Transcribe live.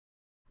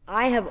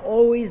I have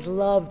always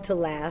loved to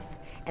laugh,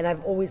 and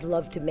I've always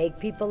loved to make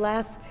people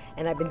laugh,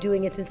 and I've been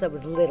doing it since I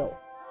was little.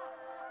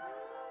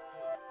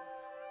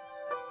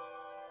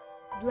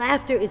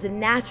 Laughter is a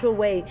natural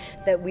way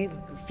that we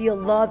feel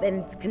love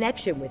and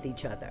connection with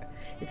each other.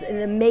 It's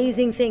an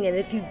amazing thing, and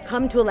if you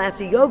come to a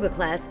laughter yoga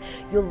class,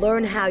 you'll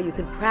learn how you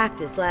can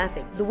practice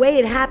laughing. The way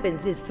it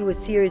happens is through a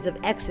series of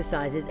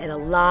exercises and a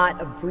lot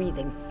of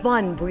breathing,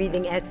 fun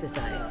breathing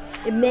exercises.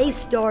 It may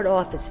start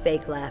off as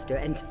fake laughter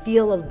and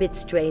feel a bit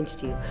strange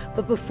to you,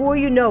 but before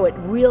you know it,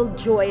 real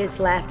joyous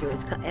laughter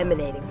is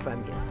emanating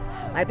from you.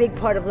 My big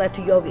part of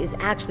laughter yoga is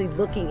actually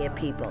looking at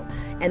people,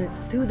 and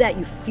through that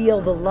you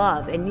feel the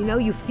love, and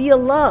you feel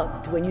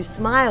loved when you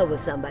smile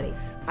with somebody.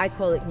 I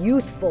call it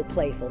youthful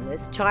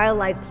playfulness,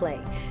 childlike play,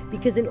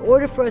 because in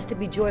order for us to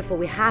be joyful,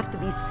 we have to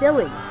be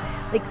silly.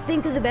 Like,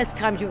 think of the best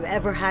times you've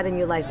ever had in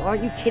your life.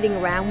 Aren't you kidding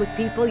around with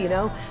people,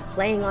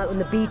 playing on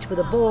the beach with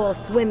a ball,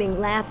 swimming,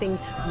 laughing,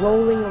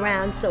 rolling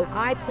around? So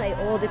I play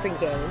all different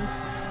games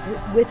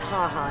with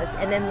ha-has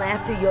and then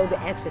laughter yoga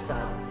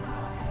exercises.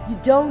 You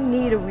don't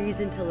need a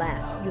reason to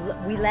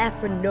laugh. We laugh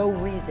for no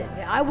reason.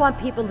 I want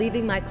people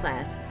leaving my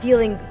class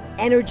feeling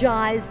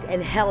energized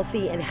and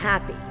healthy and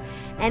happy,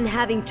 and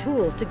having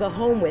tools to go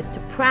home with to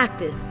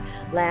practice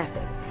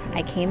laughing.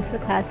 I came to the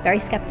class very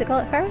skeptical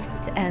at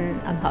first,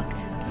 and I'm hooked,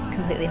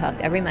 completely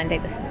hooked. Every Monday,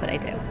 this is what I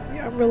do.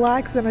 I'm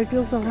relaxed and I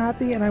feel so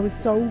happy, and I was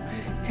so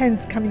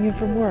tense coming in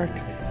from work.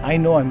 I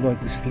know I'm going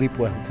to sleep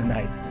well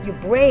tonight. Your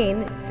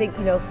brain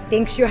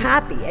thinks you're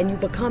happy, and you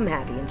become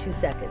happy in 2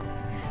 seconds.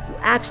 You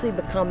actually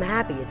become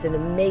happy. It's an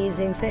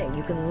amazing thing.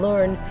 You can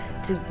learn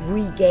to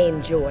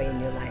regain joy in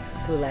your life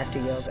through laughter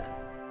yoga.